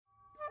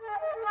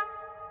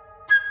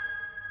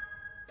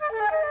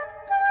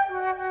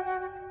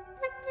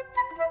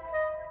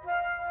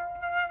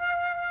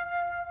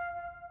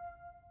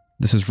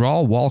This is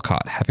Raul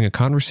Walcott having a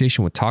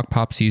conversation with Talk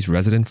Pop C's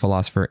resident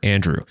philosopher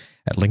Andrew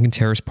at Lincoln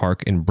Terrace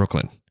Park in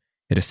Brooklyn.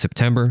 It is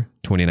September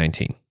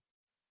 2019.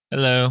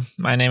 Hello,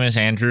 my name is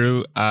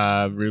Andrew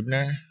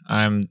Rubner.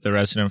 I'm the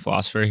resident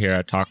philosopher here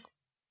at Talk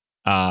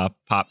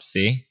Pop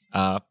C.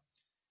 And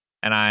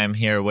I'm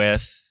here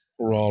with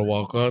Raul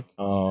Walcott.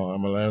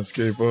 I'm a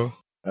landscaper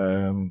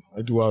and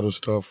I do other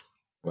stuff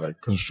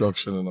like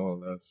construction and all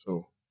that.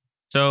 So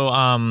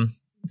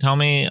tell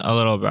me a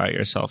little about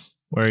yourself.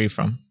 Where are you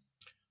from?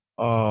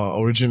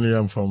 Originally,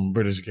 I'm from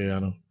British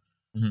Guyana.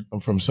 Mm-hmm. I'm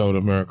from South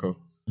America,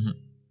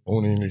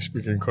 only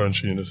English-speaking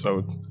country in the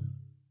South.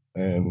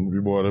 And we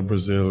border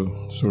Brazil,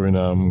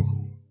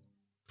 Suriname,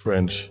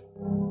 French.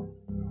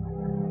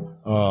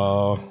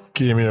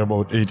 Came here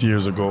about 8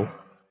 years ago.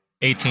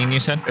 18, you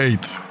said?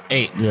 8.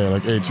 Yeah,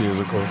 like 8 years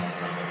ago.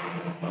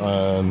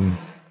 And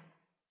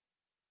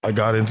I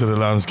got into the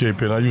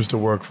landscaping. I used to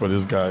work for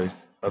this guy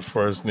at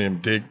first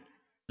named Dig.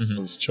 It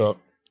was Chuck.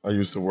 I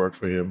used to work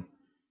for him.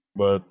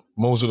 But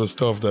most of the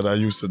stuff that I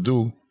used to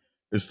do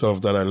is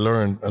stuff that I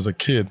learned as a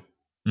kid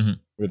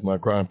with my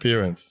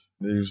grandparents.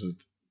 They used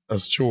it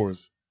as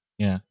chores.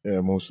 Yeah,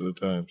 most of the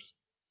times.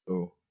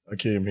 So I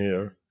came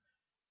here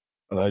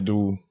and I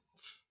do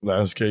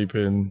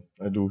landscaping.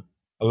 I do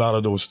a lot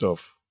of those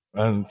stuff.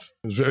 And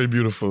it's very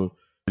beautiful.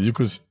 You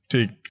could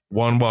take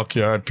one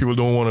backyard. People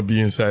don't want to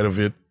be inside of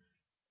it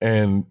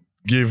and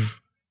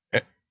give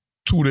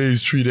 2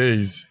 days, 3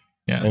 days.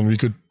 Yeah. And we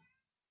could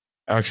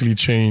actually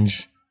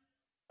change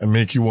and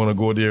make you want to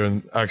go there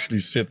and actually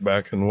sit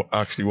back and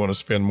actually want to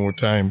spend more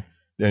time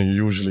than you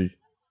usually.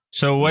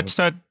 So what's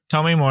that?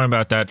 Tell me more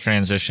about that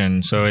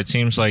transition. So it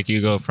seems like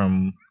you go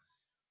from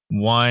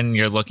one,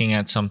 you're looking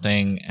at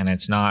something and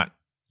it's not,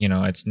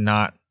 it's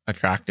not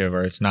attractive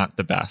or it's not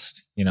the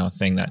best,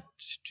 thing that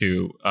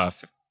to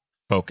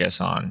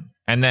focus on.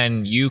 And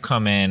then you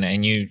come in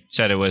and you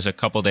said it was a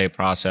couple day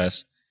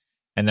process.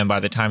 And then by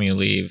the time you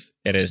leave,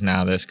 it is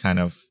now this kind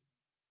of,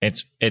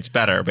 it's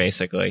better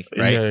basically,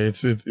 right? Yeah,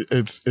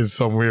 it's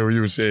somewhere where you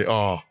would say,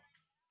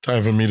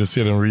 time for me to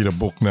sit and read a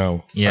book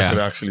now. Yeah. I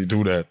could actually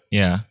do that.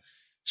 Yeah.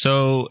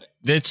 So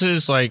this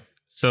is like,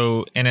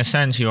 so in a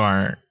sense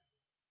you're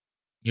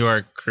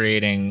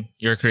creating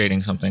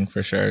something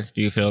for sure.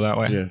 Do you feel that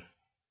way? Yeah.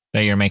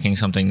 That you're making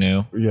something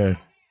new? Yeah.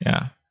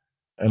 Yeah.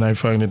 And I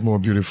find it more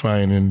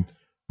beautifying in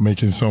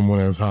making someone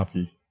else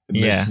happy. It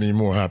makes me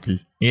more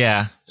happy.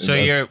 Yeah. So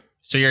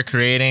you're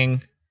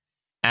creating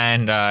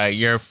and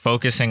you're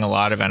focusing a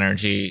lot of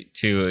energy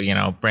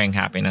to, bring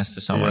happiness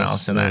to someone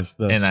else in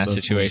that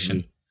situation.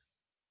 Mostly.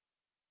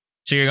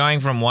 So you're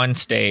going from one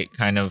state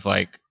kind of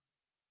like,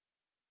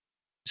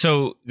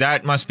 so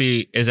that must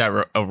be, is that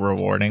a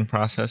rewarding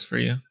process for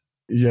you?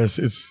 Yes,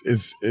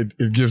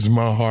 it gives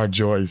my heart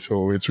joy.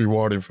 So it's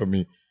rewarding for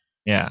me.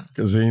 Yeah.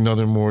 Because there ain't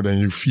nothing more than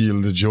you feel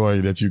the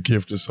joy that you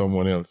give to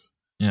someone else.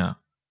 Yeah.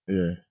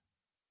 Yeah.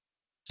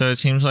 So it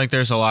seems like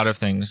there's a lot of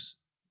things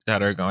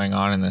that are going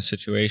on in this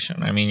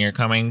situation. I mean, you're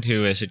coming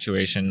to a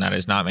situation that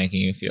is not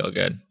making you feel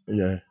good.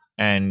 Yeah.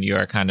 And you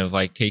are kind of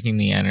like taking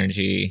the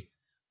energy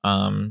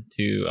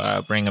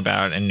to bring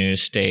about a new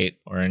state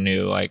or a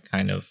new like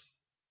kind of,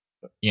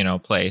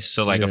 place.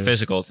 So like a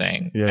physical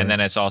thing. Yeah. And then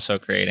it's also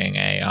creating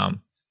a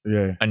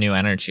new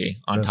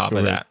energy on top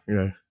of that.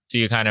 Yeah. So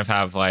you kind of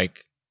have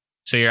like,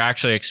 so you're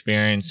actually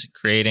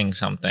creating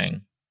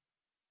something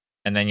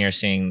and then you're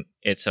seeing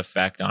its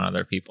effect on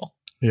other people.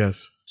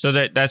 Yes. So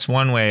that's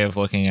one way of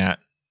looking at,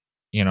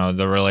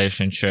 the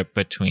relationship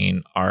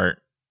between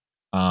art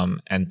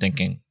and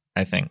thinking,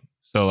 I think.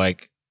 So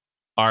like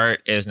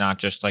art is not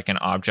just like an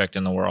object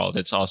in the world.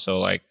 It's also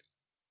like,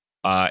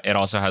 it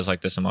also has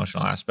like this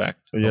emotional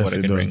aspect of what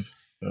it can bring.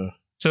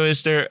 So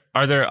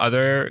are there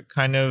other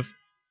kind of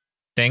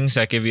things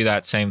that give you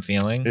that same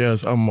feeling?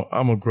 Yes, I'm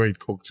a great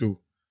cook too.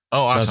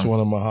 Oh, awesome. That's one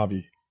of my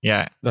hobby.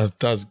 Yeah.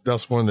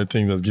 That's one of the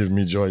things that gives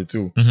me joy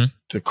too.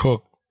 To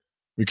cook.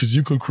 Because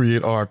you could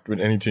create art with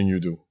anything you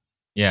do.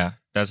 Yeah,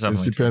 that's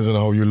definitely It depends on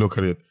how you look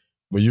at it.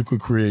 But you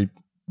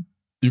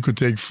could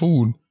take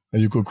food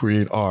and you could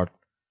create art.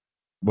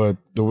 But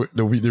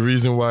the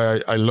reason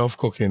why I love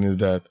cooking is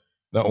that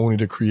not only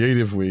the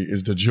creative way,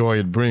 is the joy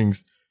it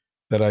brings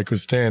that I could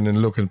stand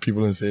and look at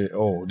people and say,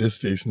 oh, this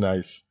tastes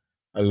nice.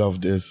 I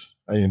love this.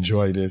 I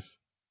enjoy this.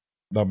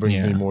 That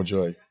brings me more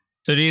joy.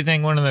 So do you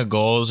think one of the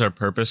goals or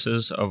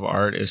purposes of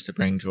art is to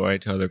bring joy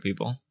to other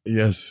people?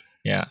 Yes.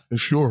 Yeah.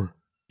 Sure.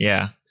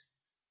 Yeah.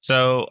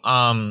 So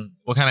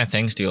what kind of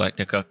things do you like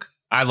to cook?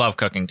 I love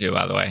cooking too,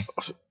 by the way.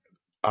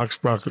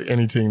 Practically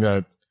anything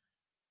that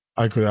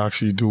I could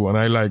actually do. And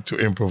I like to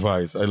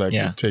improvise. I like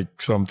to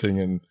take something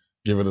and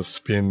give it a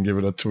spin, give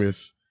it a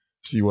twist,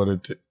 see what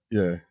it...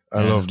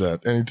 I love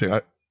that. Anything.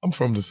 I'm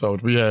from the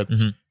South. We had...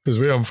 Because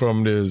where I'm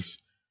from, there's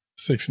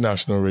 6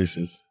 national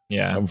races.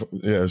 Yeah.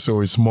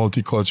 So it's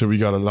multicultural. We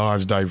got a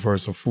large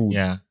diverse of food.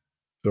 Yeah.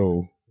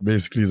 So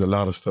basically, it's a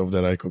lot of stuff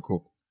that I could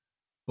cook.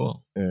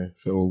 Cool. Yeah.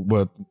 So,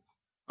 but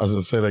as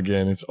I said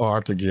again, it's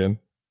art again,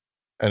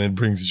 and it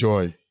brings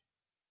joy.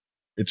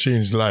 It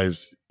changed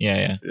lives.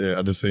 Yeah.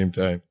 At the same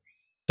time.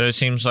 So it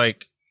seems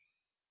like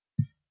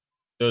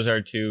those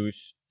are two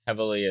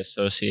heavily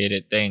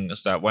associated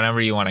things that whenever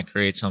you want to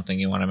create something,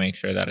 you want to make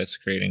sure that it's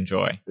creating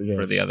joy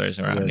for the others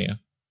around you.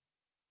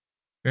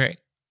 Great.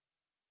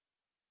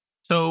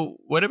 So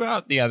what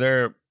about the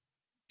other?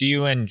 Do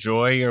you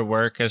enjoy your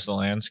work as a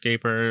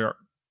landscaper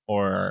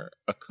or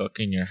a cook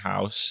in your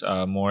house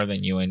more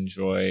than you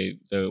enjoy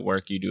the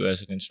work you do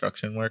as a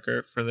construction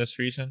worker for this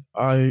reason?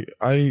 I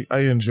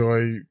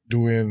enjoy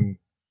doing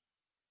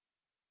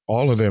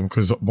all of them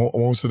because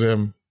most of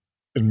them,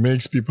 it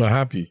makes people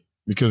happy.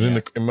 Because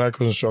in my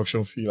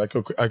construction field,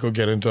 I could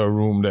get into a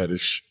room that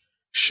is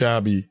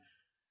shabby,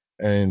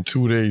 and in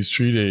 2 days,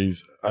 3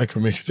 days, I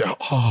could make it say,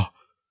 oh,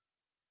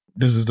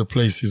 this is the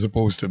place you're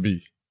supposed to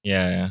be.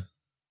 Yeah.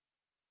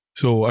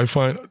 So I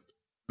find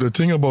the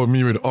thing about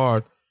me with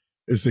art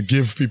is to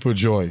give people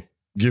joy,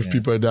 give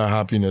people that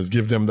happiness,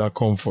 give them that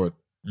comfort,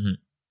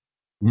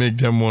 make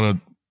them want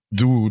to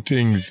do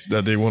things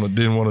that they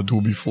didn't want to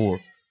do before,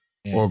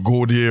 or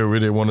go there where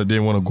they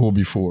didn't want to go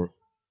before.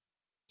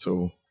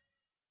 So.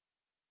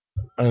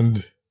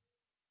 And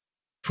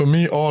for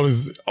me, all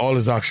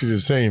is actually the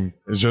same.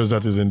 It's just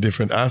that it's in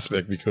different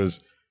aspect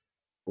because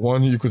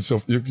one, you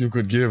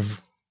could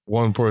give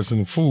one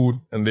person food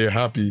and they're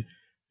happy.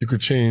 You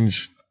could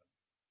change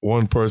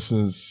one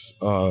person's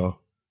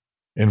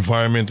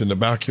environment in the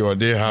backyard,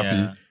 they're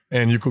happy,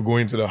 and you could go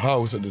into the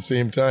house at the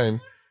same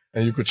time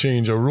and you could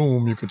change a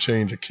room, you could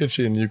change a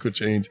kitchen, you could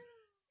change,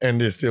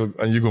 and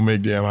you can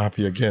make them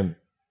happy again.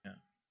 Yeah.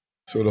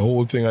 So the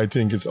whole thing, I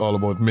think it's all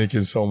about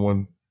making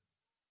someone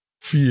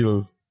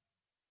feel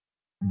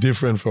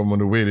different from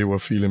the way they were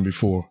feeling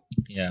before.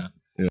 Yeah.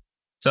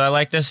 So I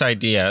like this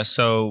idea.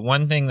 So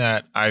one thing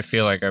that I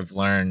feel like I've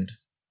learned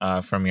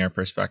from your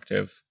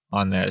perspective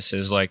on this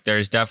is like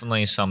there's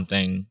definitely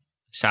something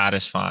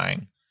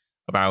satisfying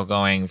about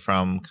going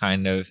from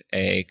kind of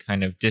a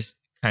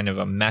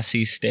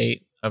messy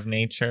state of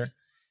nature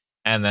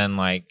and then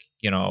like,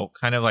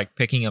 kind of like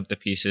picking up the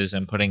pieces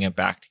and putting it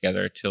back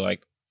together to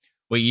like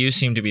what you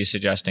seem to be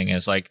suggesting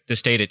is like the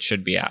state it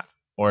should be at.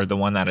 Or the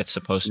one that it's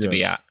supposed to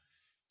be at.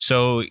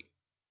 So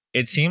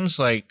it seems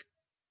like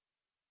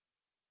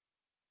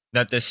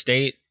that the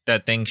state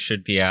that things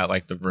should be at,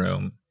 like the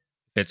room,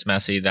 if it's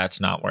messy,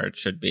 that's not where it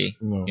should be.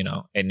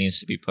 No. It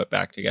needs to be put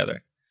back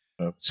together.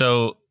 Yep.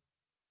 So,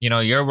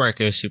 your work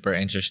is super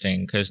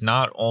interesting because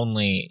not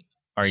only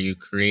are you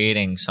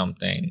creating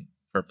something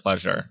for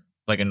pleasure,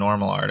 like a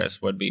normal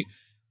artist would be,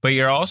 but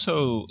you're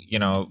also,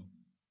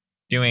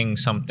 doing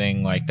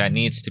something like that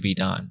needs to be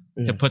done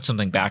to put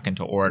something back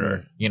into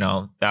order,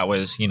 that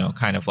was,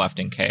 kind of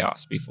left in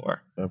chaos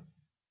before. Yep.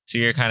 So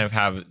you're kind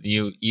of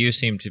you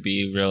seem to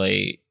be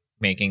really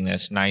making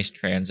this nice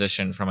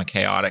transition from a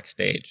chaotic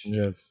stage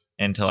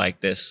into like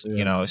this,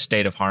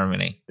 state of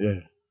harmony. Yeah.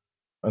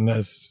 And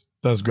that's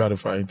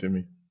gratifying to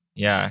me.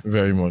 Yeah.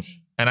 Very much.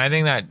 And I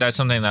think that that's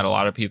something that a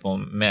lot of people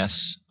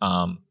miss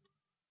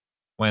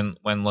when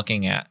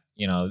looking at,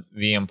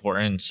 the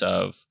importance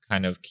of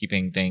kind of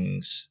keeping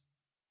things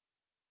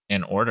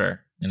in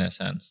order in a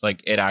sense.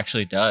 Like it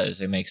actually does.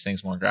 It makes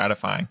things more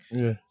gratifying.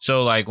 Yeah.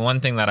 So like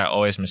one thing that I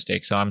always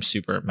mistake, so I'm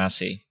super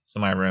messy. So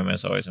my room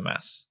is always a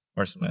mess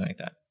or something like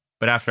that.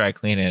 But after I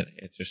clean it,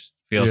 it just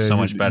feels so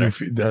much better.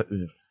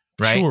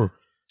 Right? Sure.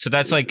 So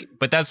that's like,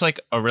 but that's like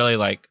a really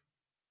like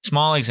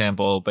small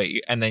example,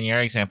 and then your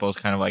example is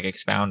kind of like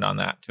expound on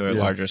that to a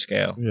larger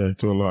scale. Yeah,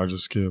 to a larger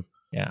scale.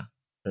 Yeah.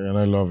 And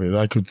I love it.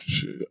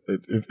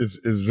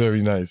 It's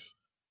very nice.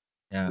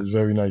 Yeah. It's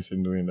very nice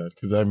in doing that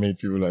because I made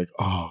people like,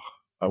 oh,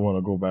 I want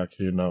to go back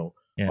here now.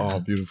 Yeah. Oh,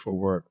 beautiful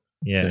work.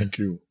 Yeah. Thank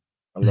you.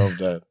 I love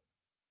that.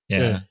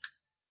 Yeah,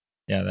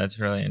 that's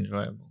really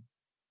enjoyable.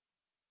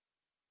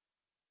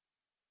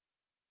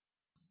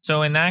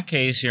 So in that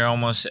case, you're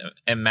almost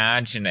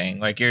imagining,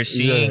 like you're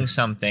seeing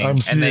something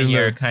and then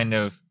you're kind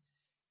of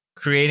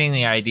creating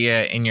the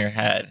idea in your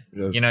head.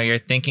 Yes. You're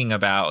thinking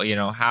about,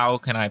 how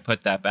can I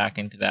put that back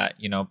into that,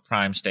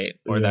 prime state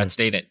or that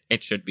state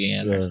it should be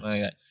in or something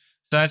like that.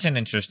 So that's an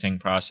interesting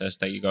process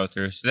that you go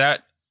through. So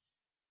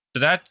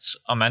that's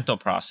a mental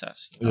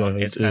process.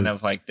 It's kind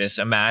of like this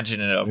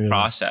imaginative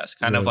process,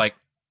 kind of like,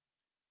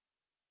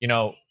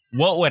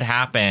 what would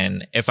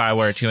happen if I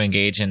were to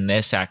engage in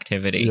this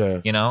activity,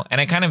 and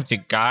it kind of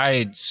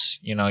guides,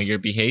 your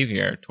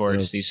behavior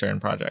towards these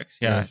certain projects.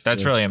 Yeah,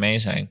 that's really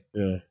amazing.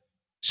 Yeah.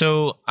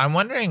 So I'm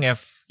wondering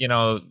if,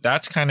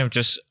 that's kind of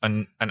just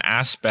an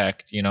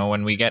aspect,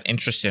 when we get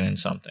interested in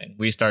something,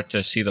 we start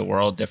to see the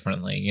world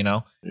differently,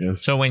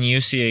 Yes. So when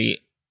you see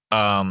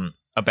a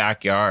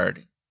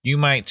backyard, you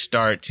might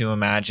start to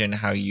imagine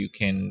how you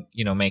can,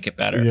 make it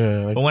better.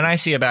 Yeah. But when I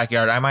see a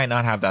backyard, I might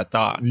not have that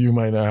thought. You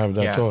might not have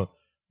that thought.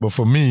 But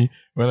for me,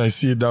 when I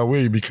see it that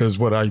way, because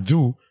what I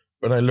do,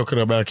 when I look at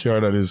a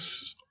backyard that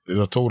is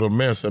a total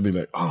mess, I'll be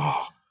like,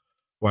 oh,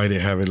 why they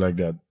have it like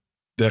that?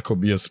 There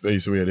could be a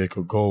space where they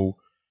could go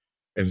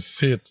and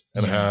sit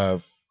and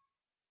have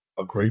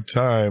a great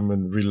time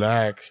and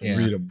relax and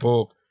read a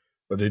book,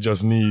 but they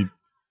just need,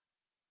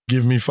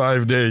 give me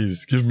 5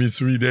 days, give me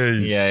 3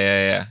 days.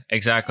 Yeah,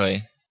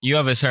 exactly. you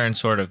have a certain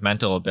sort of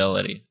mental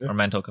ability Yeah. or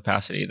mental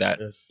capacity that,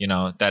 Yes.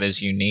 that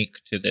is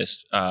unique to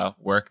this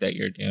work that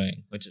you're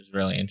doing, which is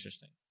really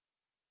interesting.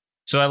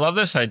 So I love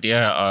this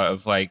idea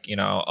of like, a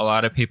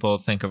lot of people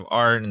think of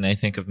art and they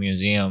think of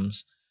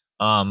museums.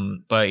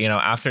 But,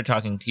 after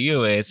talking to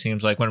you, it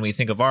seems like when we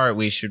think of art,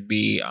 we should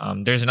be,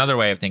 there's another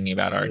way of thinking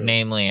about art,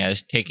 namely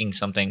as taking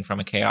something from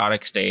a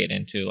chaotic state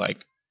into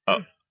like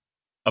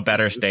a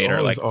better state, it's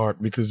or like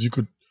art, because you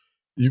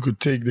could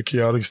take the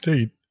chaotic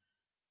state,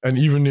 and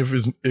even if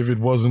it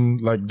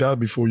wasn't like that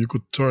before, you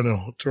could turn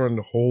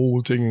the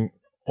whole thing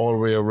all the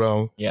way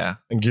around,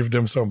 and give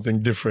them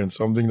something different,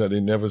 something that they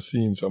never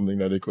seen, something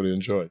that they could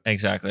enjoy.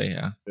 Exactly,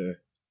 yeah. Yeah.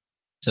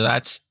 So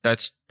that's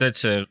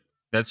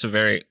a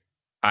very,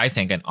 I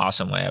think, an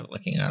awesome way of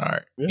looking at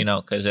art.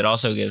 Because it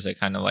also gives it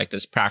kind of like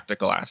this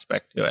practical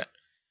aspect to it.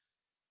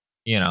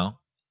 Yeah.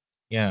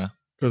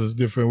 Because it's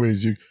different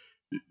ways.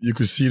 You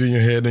could see it in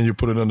your head, and you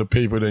put it on the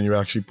paper, then you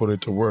actually put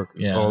it to work.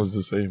 It's always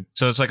the same.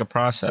 So it's like a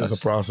process. It's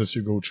a process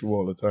you go through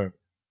all the time.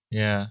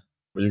 Yeah.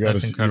 But you gotta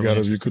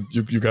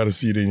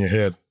see it in your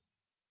head.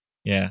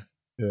 Yeah.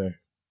 Yeah.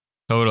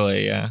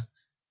 Totally. Yeah.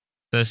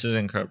 This is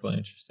incredibly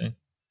interesting.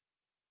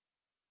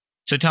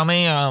 So tell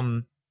me,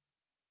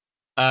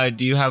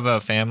 do you have a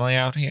family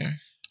out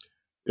here?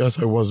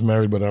 Yes, I was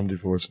married, but I'm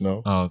divorced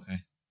now. Oh, okay.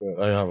 But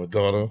I have a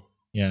daughter.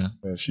 Yeah.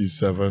 She's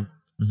 7,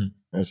 Mm-hmm.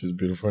 and she's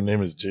beautiful. Her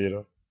name is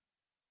Jada.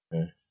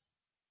 Yeah.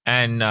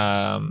 And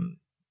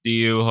do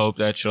you hope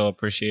that she'll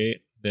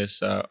appreciate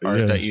this art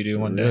that you do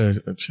one day?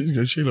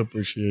 Yeah, she'll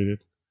appreciate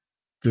it,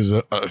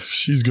 because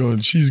she's going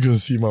to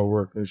see my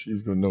work, and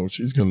she's going to know,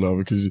 she's going to love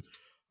it. Because,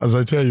 as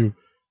I tell you,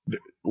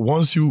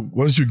 once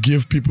you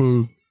give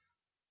people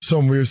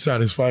somewhere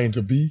satisfying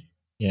to be,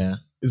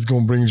 it's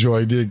going to bring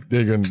joy.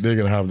 They're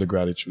gonna have the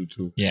gratitude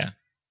too. Yeah.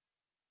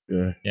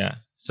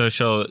 So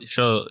she'll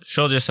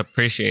just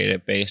appreciate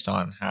it based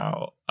on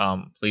how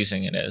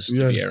pleasing it is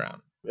to be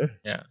around.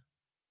 Yeah.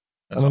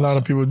 And a lot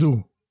of people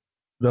do.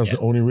 That's the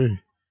only way.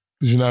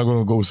 Because you're not going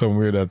to go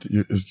somewhere that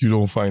you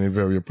don't find it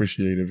very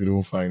appreciative. You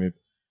don't find it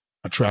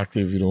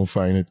attractive. You don't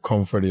find it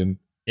comforting.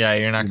 Yeah,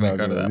 you're not going to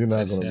go to that place. You're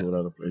not going to go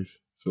to that place.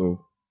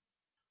 So,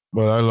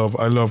 but I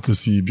love to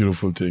see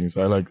beautiful things.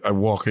 I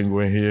walk and go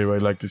in here. I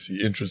like to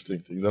see interesting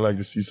things. I like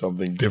to see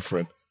something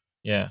different.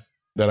 Yeah.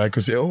 That I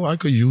could say, oh, I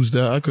could use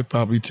that. I could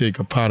probably take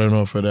a pattern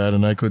off of that,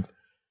 and I could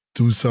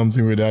do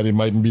something with that. It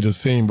mightn't be the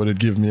same, but it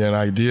gives me an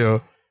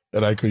idea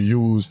that I could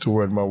use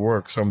toward my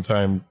work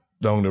sometime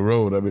down the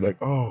road. I'd be like,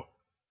 oh,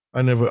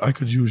 I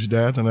could use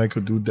that, and I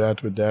could do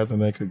that with that,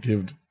 and I could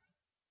give.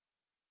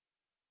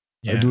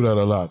 I do that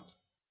a lot.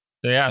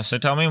 So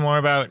tell me more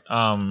about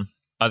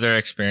other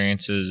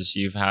experiences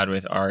you've had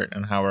with art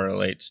and how it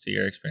relates to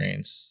your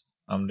experience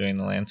doing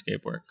the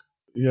landscape work.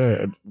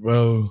 Yeah,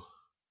 well,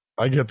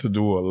 I get to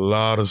do a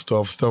lot of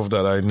stuff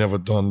that I never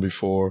done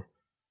before.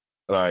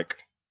 Like,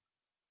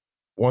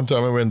 one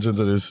time I went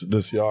into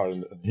this yard,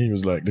 and he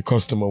was like, the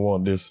customer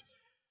wanted this.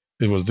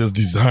 It was this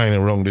design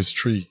around this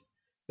tree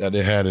that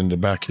they had in the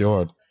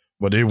backyard,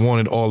 but they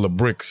wanted all the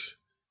bricks.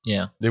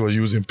 Yeah. They were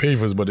using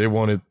pavers, but they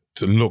wanted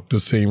to look the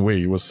same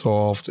way. It was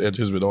soft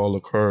edges with all the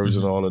curves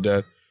and all of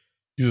that.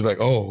 He was like,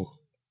 oh,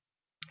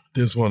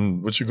 this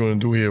one, what you going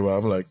to do here? Well,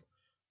 I'm like,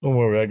 don't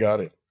worry, I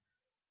got it.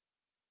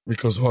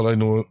 Because all I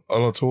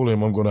told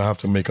him, I'm going to have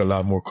to make a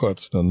lot more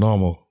cuts than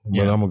normal,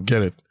 but I'm going to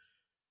get it.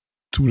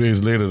 2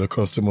 days later, the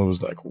customer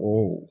was like,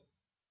 whoa.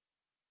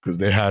 Because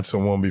they had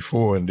someone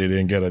before and they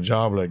didn't get a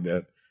job like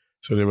that.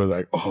 So they were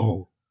like,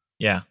 oh,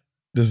 yeah,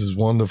 this is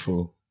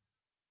wonderful.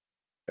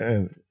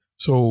 And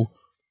so,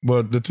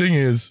 but the thing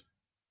is,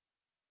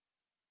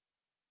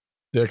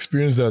 the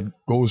experience that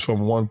goes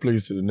from one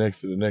place to the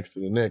next, to the next, to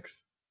the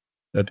next,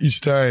 that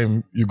each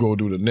time you go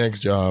do the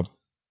next job,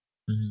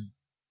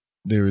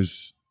 there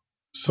is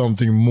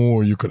something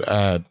more you could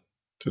add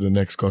to the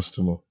next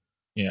customer.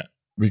 Yeah.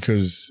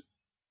 Because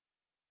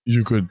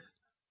you could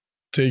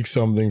take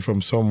something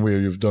from somewhere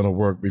you've done a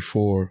work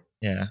before.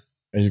 Yeah.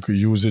 And you could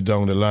use it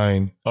down the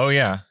line. Oh,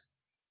 yeah.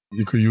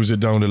 You could use it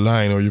down the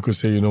line, or you could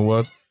say, you know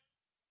what?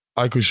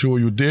 I could show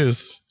you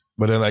this,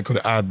 but then I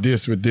could add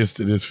this with this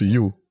to this for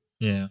you.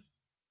 Yeah.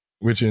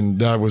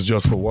 That was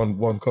just for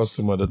one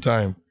customer at a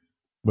time.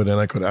 But then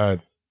I could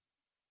add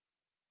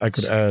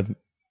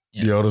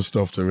the other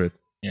stuff to it.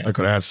 Yeah. I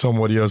could add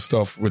somebody else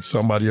stuff with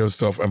somebody else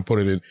stuff and put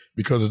it in,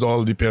 because it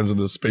all depends on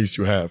the space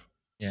you have.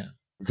 Yeah.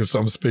 Because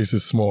some space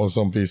is small,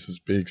 some places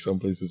big, some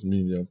places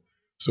medium.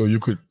 So you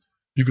could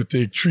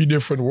take 3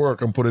 different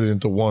work and put it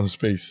into one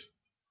space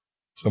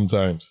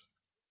sometimes.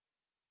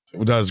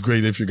 So that's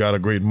great if you got a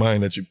great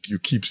mind that you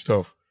keep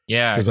stuff.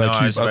 Yeah. Because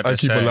I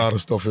keep a lot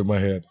of stuff in my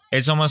head.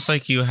 It's almost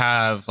like you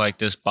have like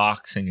this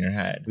box in your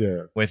head.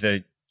 Yeah. With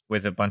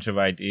a bunch of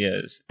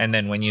ideas. And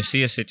then when you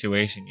see a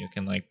situation, you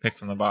can like pick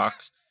from the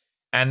box.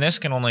 And this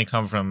can only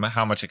come from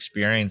how much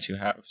experience you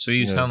have. So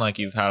you sound like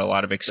you've had a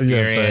lot of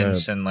experience.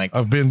 Yes, and like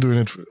I've been doing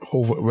it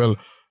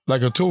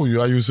like I told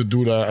you, I used to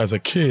do that as a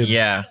kid.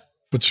 Yeah.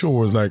 For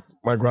chores, like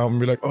my grandma would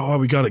be like, oh,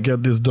 we got to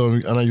get this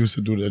done. And I used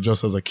to do that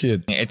just as a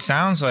kid. It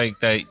sounds like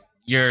that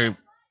you're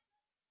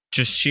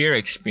just sheer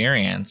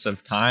experience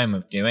of time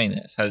of doing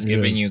this has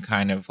given you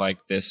kind of like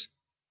this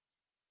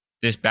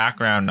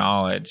background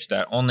knowledge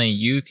that only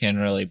you can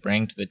really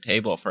bring to the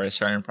table for a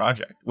certain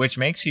project, which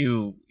makes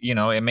you,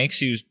 it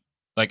makes you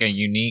like a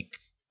unique,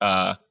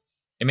 it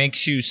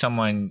makes you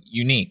someone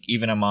unique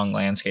even among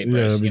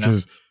landscapers. Yeah,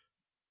 because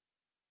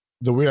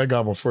the way I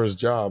got my first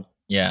job,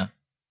 the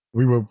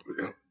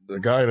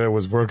guy that I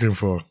was working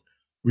for,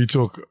 we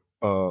took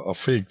a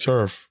fake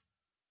turf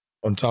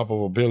on top of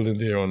a building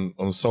there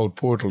on South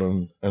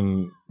Portland,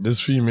 and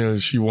this female,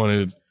 she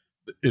wanted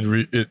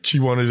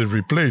it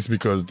replaced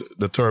because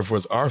the turf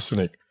was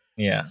arsenic.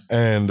 Yeah.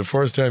 And the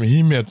first time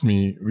he met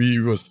me, we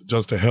was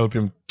just to help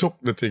him took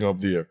the thing up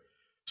there.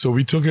 So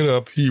we took it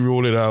up, he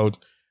rolled it out,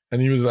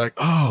 and he was like,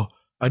 "Oh,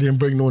 I didn't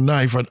bring no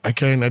knife. I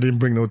didn't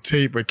bring no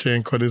tape. I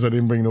can't cut this. I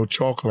didn't bring no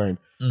chalk line."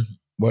 Mm-hmm.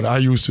 But I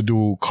used to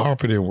do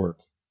carpeting work.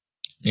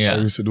 Yeah. I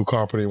used to do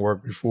carpeting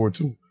work before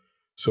too.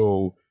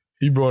 So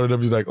he brought it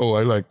up. He's like,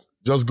 "Oh,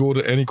 just go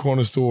to any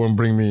corner store and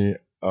bring me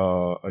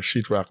a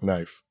sheetrock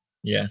knife."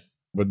 Yeah.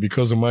 But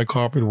because of my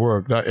carpet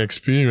work, that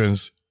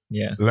experience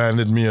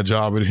landed me a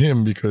job with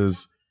him,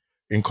 because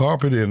in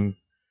carpeting,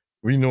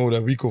 we know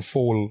that we could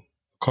fold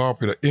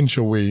carpet an inch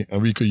away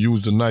and we could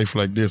use the knife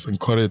like this and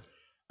cut it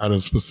at a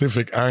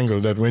specific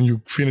angle that when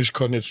you finish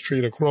cutting it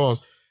straight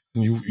across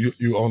and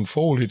you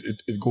unfold it,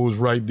 it goes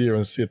right there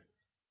and sit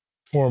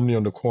firmly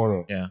on the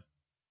corner. Yeah.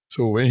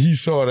 So when he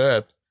saw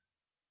that,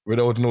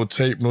 without no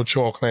tape, no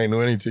chalk line, no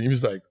anything, he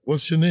was like,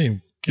 "What's your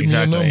name? Give me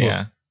your number.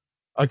 Yeah.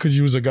 I could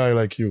use a guy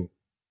like you."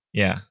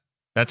 Yeah.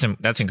 That's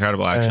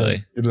incredible,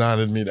 actually. And it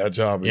landed me that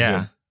job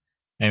again.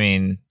 Yeah. I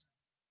mean,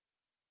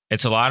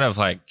 it's a lot of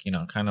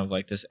kind of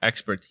like this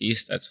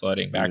expertise that's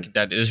floating back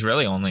that is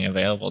really only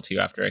available to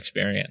you after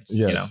experience,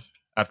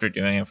 after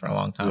doing it for a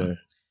long time. Yeah.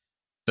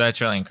 So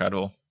that's really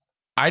incredible.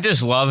 I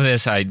just love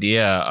this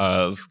idea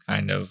of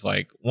kind of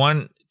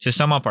to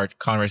sum up our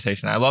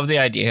conversation, I love the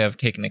idea of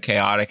taking the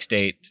chaotic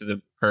state to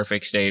the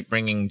perfect state,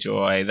 bringing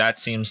joy. That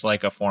seems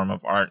like a form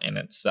of art in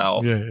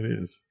itself. Yeah, it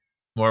is.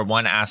 Where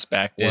one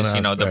aspect is,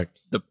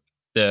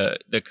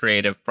 the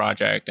creative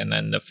project, and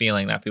then the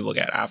feeling that people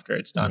get after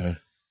it's done,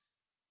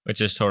 which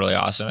is totally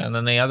awesome. And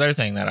then the other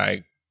thing that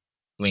I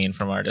gleaned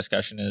from our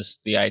discussion is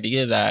the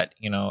idea that,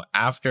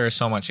 after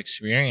so much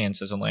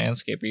experience as a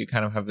landscaper, you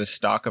kind of have this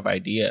stock of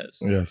ideas.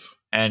 Yes.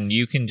 And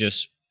you can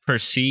just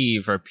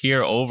perceive or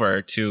peer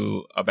over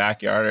to a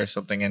backyard or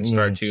something and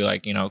start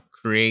to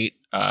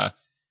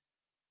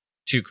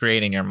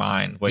create in your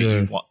mind what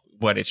you want,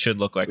 what it should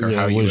look like, or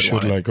how you would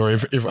want it. Or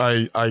if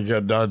I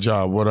get that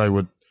job, what I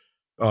would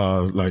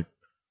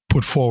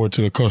put forward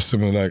to the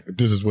customer,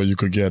 this is what you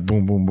could get,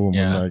 boom, boom, boom.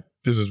 Yeah. And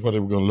this is what it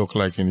was going to look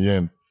like in the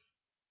end.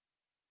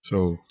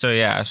 So we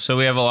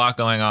have a lot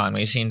going on.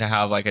 We seem to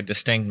have a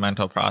distinct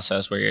mental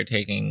process where you're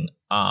taking,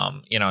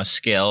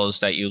 skills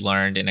that you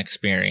learned in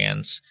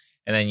experience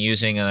and then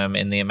using them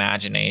in the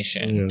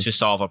imagination to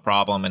solve a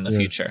problem in the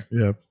future.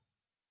 Yep.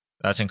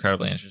 That's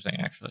incredibly interesting,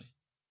 actually.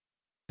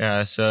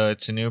 Yeah. So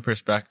it's a new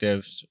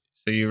perspective.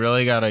 So you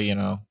really got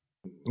to,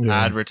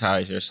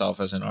 advertise yourself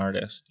as an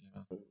artist.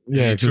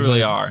 Yeah. You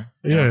truly are.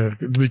 Yeah.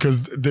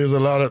 Because there's a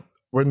lot of,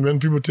 when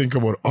people think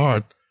about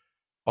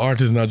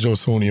art is not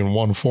just only in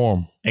one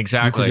form.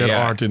 Exactly. You can get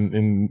art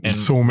in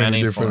so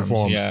many different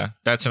forms. Yeah.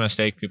 That's a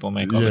mistake people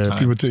make all the time. Yeah.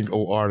 People think,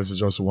 art is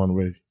just one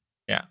way.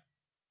 Yeah.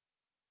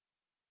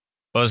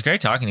 Well, it was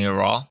great talking to you,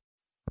 Raul.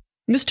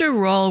 Mr.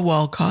 Raul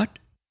Walcott,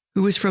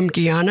 who is from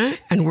Guyana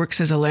and works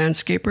as a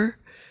landscaper,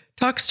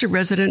 talks to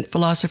resident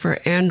philosopher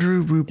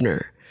Andrew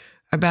Rubner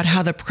about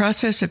how the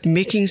process of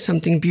making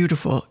something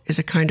beautiful is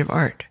a kind of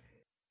art.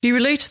 He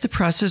relates the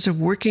process of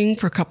working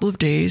for a couple of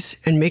days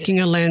and making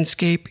a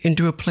landscape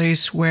into a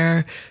place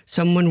where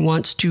someone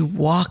wants to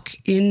walk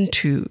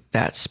into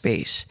that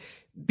space,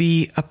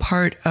 be a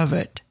part of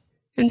it,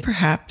 and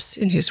perhaps,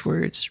 in his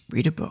words,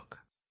 read a book.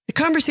 The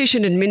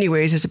conversation in many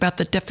ways is about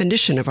the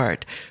definition of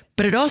art,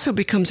 but it also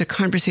becomes a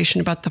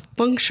conversation about the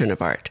function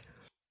of art.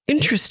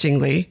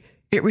 Interestingly,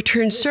 it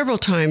returns several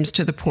times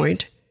to the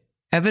point,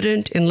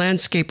 evident in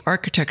landscape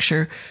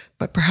architecture,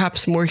 but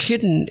perhaps more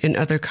hidden in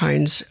other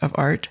kinds of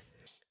art,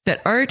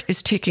 that art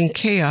is taking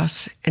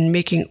chaos and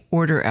making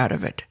order out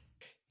of it.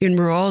 In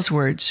Raul's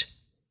words,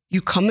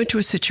 you come into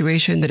a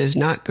situation that is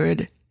not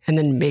good and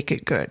then make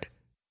it good.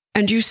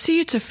 And you see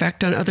its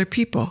effect on other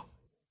people.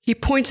 He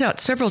points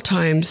out several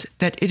times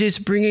that it is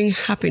bringing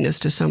happiness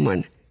to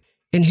someone.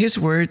 In his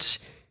words,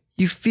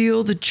 you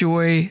feel the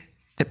joy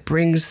that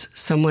brings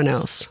someone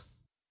else.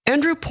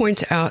 Andrew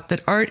points out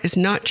that art is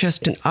not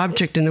just an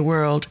object in the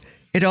world,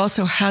 it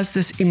also has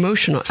this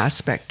emotional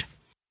aspect.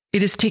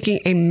 It is taking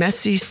a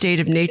messy state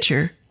of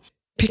nature,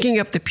 picking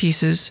up the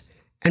pieces,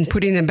 and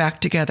putting them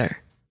back together.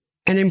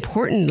 And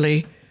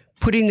importantly,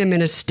 putting them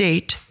in a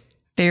state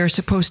they are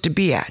supposed to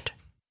be at.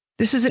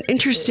 This is an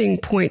interesting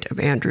point of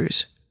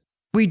Andrew's.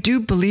 We do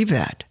believe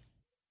that.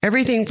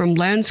 Everything from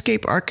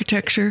landscape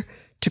architecture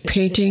to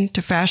painting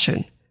to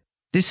fashion.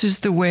 This is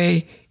the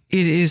way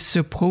it is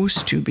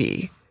supposed to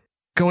be,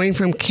 going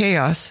from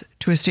chaos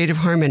to a state of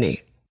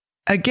harmony.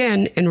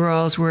 Again, in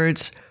Raul's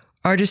words,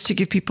 Art is to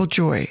give people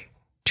joy,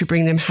 to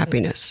bring them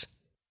happiness.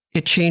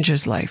 It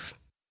changes life.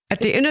 At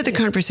the end of the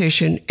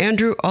conversation,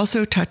 Andrew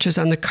also touches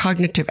on the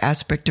cognitive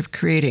aspect of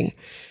creating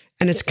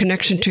and its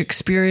connection to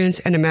experience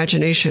and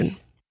imagination.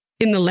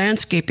 In the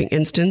landscaping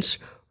instance,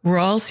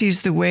 Raul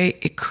sees the way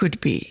it could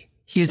be.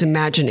 He is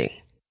imagining.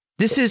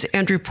 This is,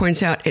 Andrew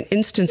points out, an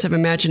instance of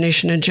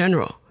imagination in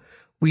general.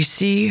 We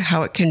see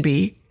how it can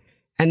be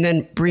and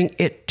then bring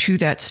it to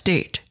that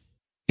state.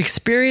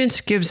 Experience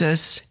gives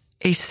us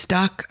a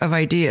stock of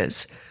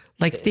ideas,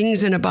 like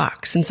things in a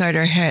box inside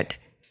our head.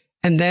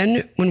 And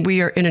then when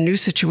we are in a new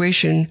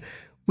situation,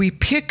 we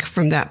pick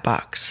from that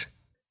box.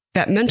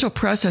 That mental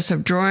process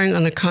of drawing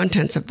on the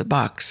contents of the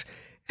box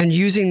and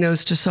using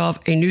those to solve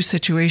a new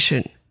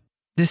situation.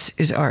 This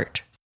is art.